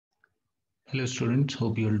Hello students,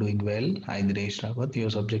 hope you are doing well. I Dinesh Rawat, your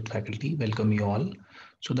subject faculty. Welcome you all.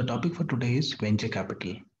 So the topic for today is venture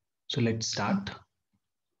capital. So let's start.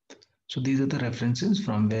 So these are the references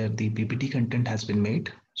from where the PPT content has been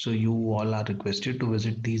made. So you all are requested to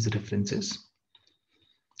visit these references.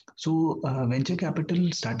 So venture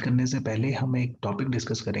capital start करने से पहले हम एक topic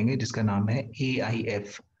discuss करेंगे जिसका नाम है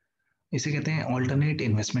AIF. इसे कहते हैं ऑल्टरनेट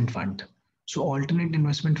इन्वेस्टमेंट फंड. सो ऑल्टरनेट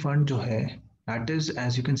इन्वेस्टमेंट फंड जो है that is,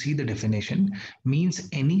 as you can see the definition, means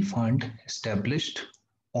any fund established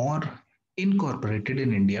or incorporated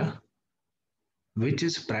in India which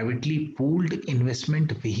is privately pooled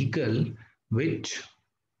investment vehicle which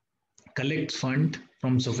collects fund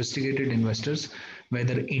from sophisticated investors,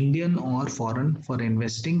 whether Indian or foreign, for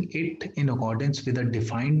investing it in accordance with a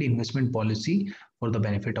defined investment policy for the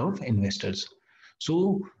benefit of investors. So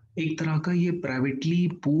एक तरह का ये privately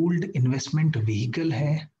pooled investment vehicle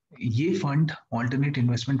है. ये fund, alternate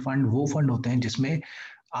investment fund, वो fund होते हैं जिसमें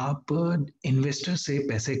आप इन्वेस्टर से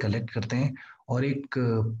पैसे कलेक्ट करते हैं और एक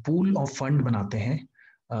पूल ऑफ फंड बनाते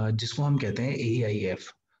हैं जिसको हम कहते हैं AIF.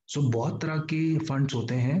 सो बहुत तरह के फंड्स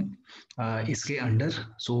होते हैं इसके under.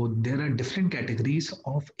 So there are different categories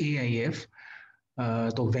of AIF.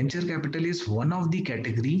 तो venture capital is one of the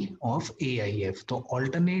category of AIF. तो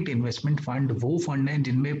ऑल्टरनेट इन्वेस्टमेंट फंड वो फंड है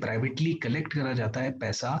जिनमें प्राइवेटली कलेक्ट करा जाता है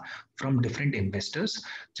पैसा फ्रॉम डिफरेंट इन्वेस्टर्स,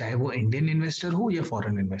 चाहे वो इंडियन इन्वेस्टर हो या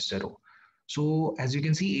फॉरेन इन्वेस्टर हो. So as you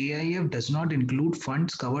can see AIF does not include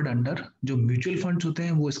funds covered under. जो म्यूचुअल फंड्स होते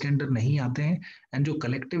हैं वो इसके अंडर नहीं आते हैं, एंड जो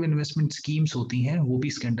कलेक्टिव इन्वेस्टमेंट स्कीम्स होती हैं वो भी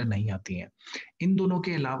इसके अंडर नहीं आती हैं. इन दोनों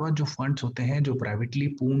के अलावा जो फंड्स होते हैं, जो प्राइवेटली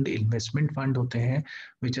पूल्ड इन्वेस्टमेंट फंड होते हैं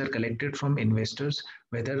which are collected from investors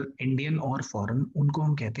weather Indian और फॉरेन, उनको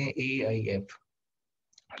हम कहते हैं AIF.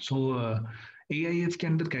 सो AIF के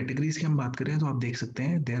अंदर कैटेगरीज की हम बात करें तो आप देख सकते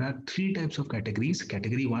हैं there are 3 types of categories: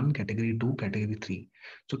 category 1, category 2, category 3.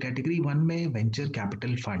 So category 1 में वेंचर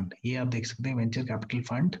कैपिटल फंड, ये आप देख सकते हैं venture capital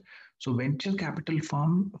fund. So venture capital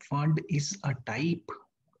fund is a type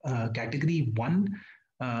category 1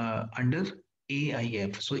 under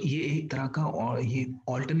AIF. सो ये एक तरह का और ये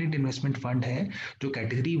ऑल्टरनेट इन्वेस्टमेंट फंड है जो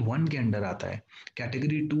कैटेगरी 1 के अंडर आता है.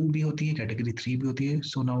 कैटेगरी 2 भी होती है, कैटेगरी 3 भी होती है.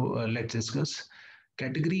 So now let's discuss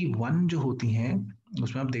category 1 जो होती हैं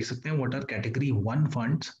उसमें आप देख सकते हैं what are category 1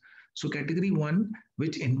 funds. So category 1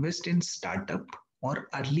 which invest in startup और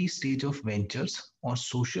अर्ली स्टेज ऑफ वेंचर्स और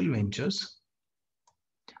सोशल वेंचर्स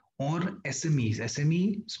और SME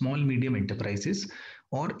small medium enterprises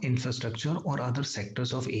or infrastructure or other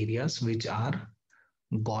sectors of areas which are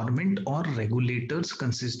government or regulators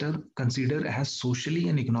consider as socially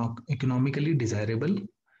and economically desirable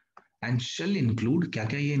and shall include. क्या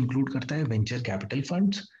क्या ये include करता है? Venture capital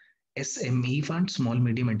funds, SME fund, small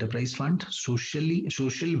medium enterprise fund,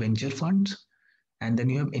 social venture funds, and then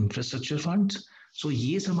you have infrastructure funds. सो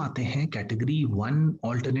ये सब आते हैं category 1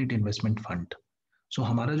 alternate investment fund. सो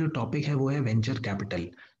हमारा जो टॉपिक है वो है वेंचर कैपिटल.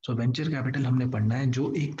 सो वेंचर कैपिटल हमने पढ़ना है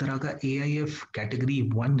जो एक तरह का AIF कैटेगरी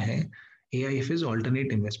 1 है. AIF is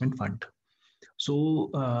alternate investment fund. So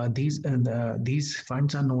these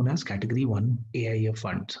funds are known as category 1 AIF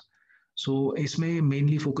funds. सो इसमें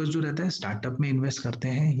मेनली फोकस जो रहता है स्टार्टअप में इन्वेस्ट करते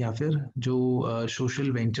हैं या फिर जो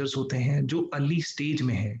सोशल वेंचर्स होते हैं जो अर्ली स्टेज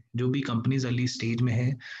में है, जो भी कंपनीज अर्ली स्टेज में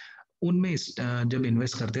है उनमें जब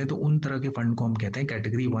इन्वेस्ट करते हैं तो उन तरह के फंड को हम कहते हैं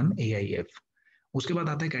कैटेगरी 1 AIF. उसके बाद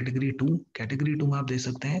आता है कैटेगरी 2. कैटेगरी 2 में आप देख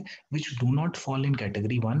सकते हैं which do not fall in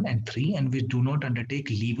category 1 and 3 and which do not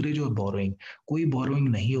undertake leverage और बोरोइंग. कोई बोरोइंग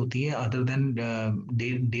नहीं होती है अदर देन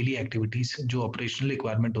डेली एक्टिविटीज जो ऑपरेशनल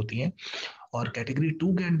रिक्वायरमेंट होती है. और कैटेगरी 2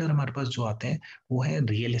 के अंडर हमारे पास जो आते हैं वो है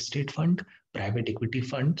real estate fund, private equity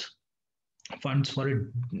funds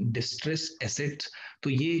for distress assets. तो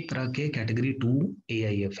ये एक तरह के कैटेगरी 2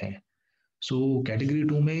 AIF है. सो कैटेगरी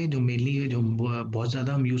 2 में जो मेनली जो बहुत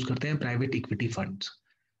ज्यादा हम यूज करते हैं private equity funds,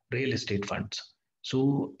 real estate funds.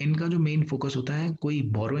 सो इनका जो मेन फोकस होता है, कोई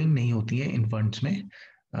बोरोइंग नहीं होती है इन फंड्स में,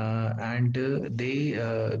 and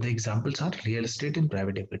the examples are real estate and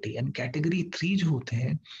private equity. And category 3 जो होते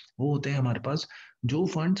हैं वो होते हैं हमारे पास जो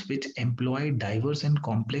funds which employ diverse and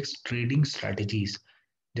complex trading strategies,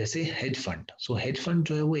 जैसे हेज फंड. सो हेज फंड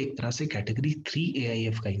जो है वो एक तरह से कैटेगरी 3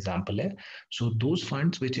 AIF का एग्जांपल है. So those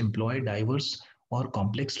funds which employ diverse और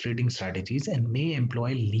complex trading strategies and may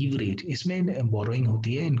employ leverage. इसमें बोरोइंग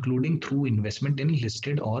होती है इंक्लूडिंग थ्रू इन्वेस्टमेंट इन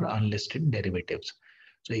लिस्टेड और unlisted derivatives.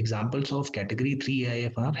 So examples of category 3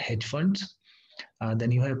 AIF are hedge funds.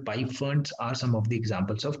 Then you have pipe funds are some of the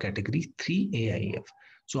examples of category 3 AIF.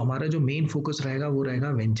 So हमारा जो main focus रहेगा वो रहेगा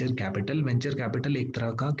venture capital. Venture capital एक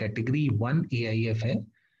तरह का category 1 AIF है.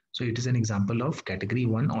 So it is an example of category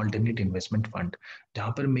one alternate investment fund,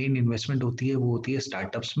 जहाँ पर मेन इन्वेस्टमेंट होती है वो होती है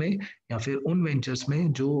स्टार्टअप्स में या फिर उन वेंचर्स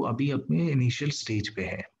में जो अभी अपने इनिशियल स्टेज पे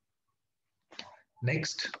है।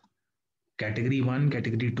 Next, category one,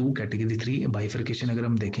 category to, category three bifurcation अगर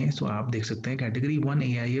हम देखें तो आप देख सकते हैं category one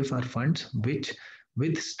AIF are funds which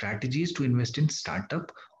with strategies to invest in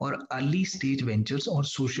startup और अर्ली स्टेज वेंचर्स और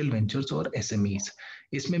सोशल वेंचर्स और SMEs,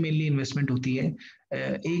 इसमें मेनली इन्वेस्टमेंट होती है।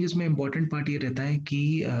 एक इसमें इंपॉर्टेंट पार्ट ये रहता है कि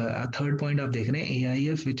थर्ड पॉइंट आप देख रहे हैं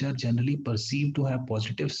AIF which are generally perceive to have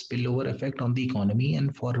positive spill over effect on the economy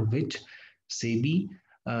and for which SEBI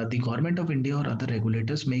the government of India or other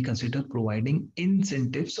regulators may consider providing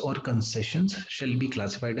incentives or concessions shall be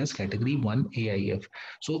classified as category 1 AIF.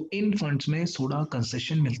 So in funds में थोड़ा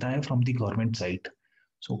concession मिलता है from the government side.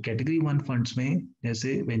 So category 1 funds में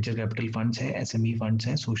जैसे venture capital funds हैं, SME funds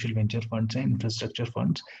हैं, social venture funds हैं, infrastructure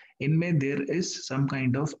funds, इनमें there is some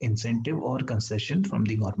kind of incentive or concession from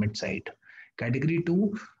the government side. Category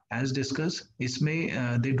 2, as discussed,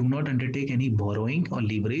 इसमें they do not undertake any borrowing or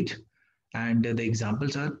leverage, and the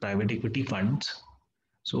examples are private equity funds.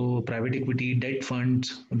 So private equity, debt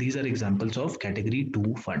funds, these are examples of category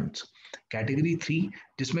 2 funds. Category 3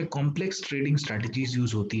 जिसमें complex trading strategies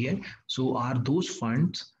use होती है, so are those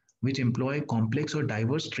funds which employ complex or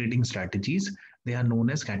diverse trading strategies. They are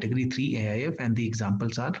known as category 3 AIF and the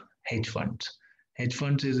examples are hedge funds. Hedge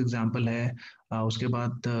funds is example है, उसके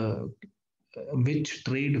बाद which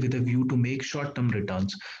trade with a view to make short term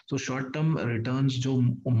returns. So short term returns जो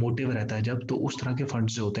motive रहता है जब, तो उस तरह के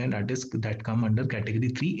फंड्स जो होते हैं that come under category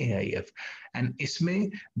 3 AIF, and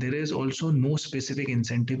इसमें there is also no specific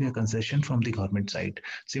incentive या concession from the government side.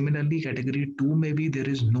 Similarly category 2 में भी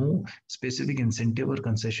there is no specific incentive or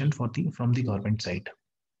concession from the government side.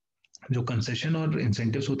 जो concession और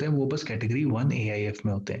incentives होते हैं वो बस category 1 AIF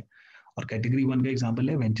में होते हैं, और category 1 का एग्जाम्पल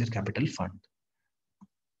है venture capital fund.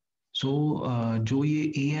 सो जो ये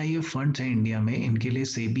AIF फंड्स हैं इंडिया में, इनके लिए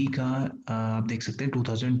सेबी का आप देख सकते हैं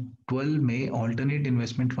 2012 में ऑल्टरनेट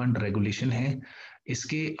इन्वेस्टमेंट फंड रेगुलेशन है।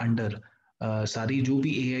 इसके अंडर सारी जो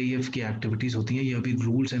भी AIF की एक्टिविटीज होती हैं, ये भी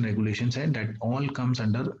रूल्स एंड रेगुलेशंस हैं, that all comes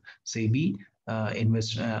under SEBI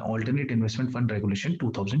alternate investment fund regulation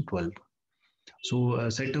 2012. So,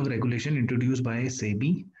 a set of regulation introduced by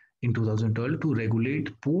SEBI in 2012 to regulate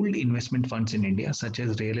pooled investment funds in India, such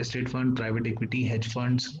as real estate fund, private equity, hedge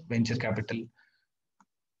funds, venture capital.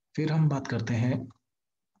 फिर हम बात करते हैं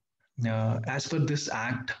as per this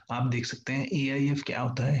act, आप देख सकते हैं AIF क्या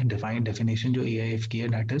होता है, डिफाइंड डेफिनेशन जो AIF की है,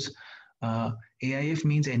 that is AIF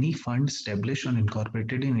means any fund established or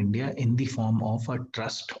incorporated in India in the form of a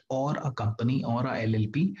trust or a company or a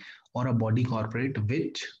LLP or a body corporate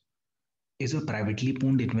which is a privately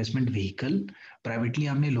पून्ड investment vehicle. Privately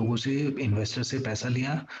आपने लोगों से, investor से पैसा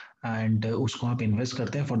लिया and उसको आप invest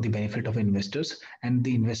करते हैं for the benefit of investors, and the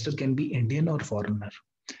investor can be Indian और foreigner,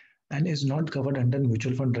 and is not covered under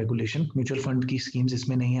mutual fund regulation. Mutual fund की स्कीम्स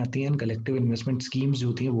इसमें नहीं आती हैं, कलेक्टिव इन्वेस्टमेंट स्कीम्स जो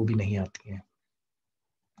होती हैं वो भी नहीं आती हैं।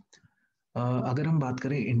 अगर हम बात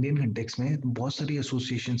करें इंडियन कंटेक्स में, बहुत सारी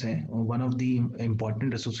एसोसिएशन हैं। One of the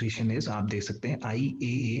important association is, आप देख सकते हैं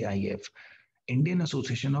IAAIF, Indian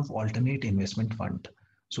association of alternate investment fund.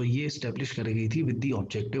 सो ये स्टेब्लिश करी गई थी with the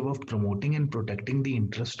objective of promoting and protecting the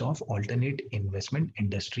interest of alternate investment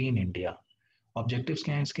industry in India. Objectives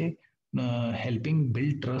क्या हैं इसके? Helping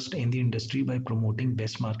build trust in the industry by promoting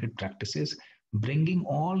best market practices, bringing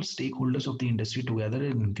all stakeholders of the industry together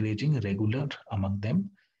and encouraging regular among them,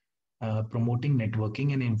 promoting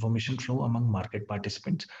networking and information flow among market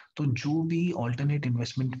participants. तो जो भी alternate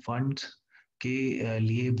investment funds के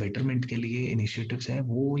लिए betterment के लिए initiatives हैं,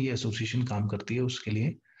 वो ये एसोसिएशन काम करती है उसके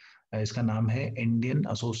लिए। इसका नाम है Indian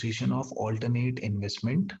association of alternate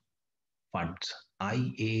investment funds,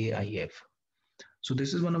 IAIF. So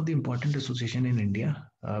this is one of the important association in India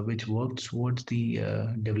which works towards the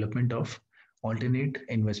development of alternate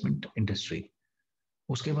investment industry.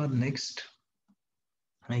 उसके बाद नेक्स्ट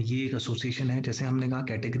ये एक एसोसिएशन है, जैसे हमने कहा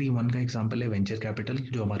कैटेगरी 1 का एग्जांपल है वेंचर कैपिटल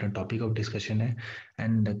जो हमारा टॉपिक ऑफ डिस्कशन है,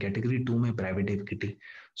 एंड कैटेगरी 2 में प्राइवेट इक्विटी।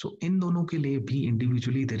 सो इन दोनों के लिए भी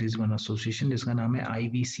individually there is one association जिसका नाम है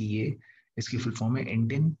IVCA। इसकी फुल फॉर्म है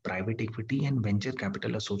Indian private equity and venture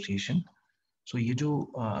capital association. सो ये जो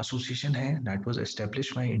एसोसिएशन है that was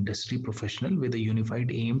established by industry professional with a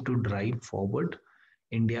unified M to drive forward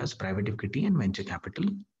India's private equity and venture capital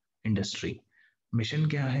industry. Mission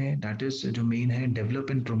क्या है? That is जो main है, develop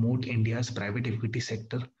and promote India's private equity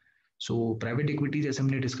sector. So private equity जैसे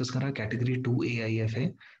हमने discuss करा category 2 AIF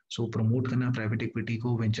है। सो promote करना private equity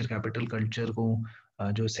को, वेंचर कैपिटल कल्चर को,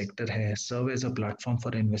 जो सेक्टर है, serve as a platform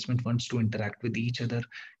for investment funds to interact with each other.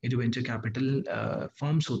 ये जो वेंचर कैपिटल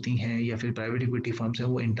फर्म्स होती हैं या फिर प्राइवेट इक्विटी फर्म्स हैं,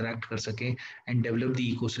 वो इंटरैक्ट कर सके and develop the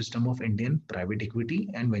ecosystem of Indian private equity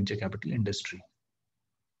and venture capital industry.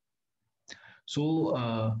 सो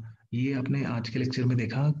ये आपने आज के लेक्चर में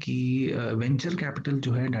देखा कि वेंचर कैपिटल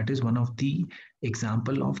जो है that is one of the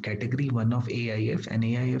example of category one of AIF, and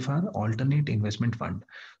AIF are alternate investment fund.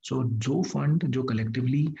 सो जो फंड जो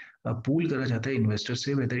कलेक्टिवली पूल करा जाता है इन्वेस्टर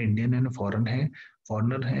से, वेदर इंडियन एंड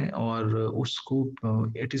फॉरेनर है, और उसको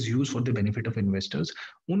it is use for the benefit of investors,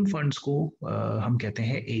 उन फंड्स को हम कहते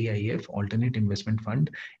हैं AIF, alternate investment fund.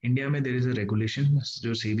 India में देयर इज अ रेगुलेशन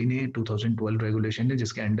जो सेबी ने 2012 रेगुलेशन है,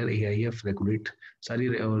 जिसके अंडर एआईएफ रेगुलेट सारी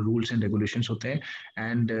रूल्स एंड रेगुलेशंस होते हैं।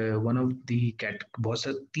 एंड वन ऑफ दी बहुत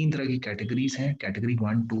सारे 3 तरह की कैटेगरीज हैं, कैटेगरी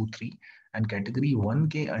 1, 2, 3। एंड कैटेगरी 1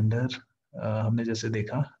 के अंडर हमने जैसे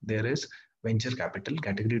देखा there is venture capital,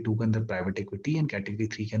 category 2 के अंदर प्राइवेट इक्विटी, एंड कैटेगरी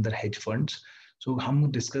 3 के अंदर हेज फंड्स। सो हम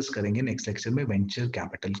डिस्कस करेंगे नेक्स्ट लेक्चर में वेंचर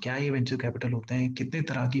कैपिटल, क्या ये वेंचर कैपिटल होते हैं, कितने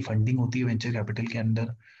तरह की फंडिंग होती है वेंचर कैपिटल के अंदर,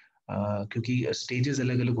 क्योंकि स्टेजेस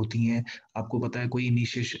अलग अलग होती हैं। आपको पता है कोई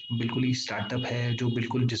इनिशिएशन बिल्कुल ही स्टार्टअप है जो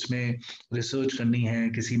बिल्कुल जिसमें रिसर्च करनी है,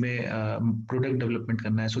 किसी में प्रोडक्ट डेवलपमेंट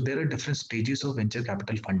करना है। So there are different stages of venture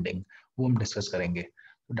capital funding, वो हम डिस्कस करेंगे।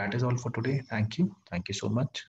 That is all for today. Thank you so much.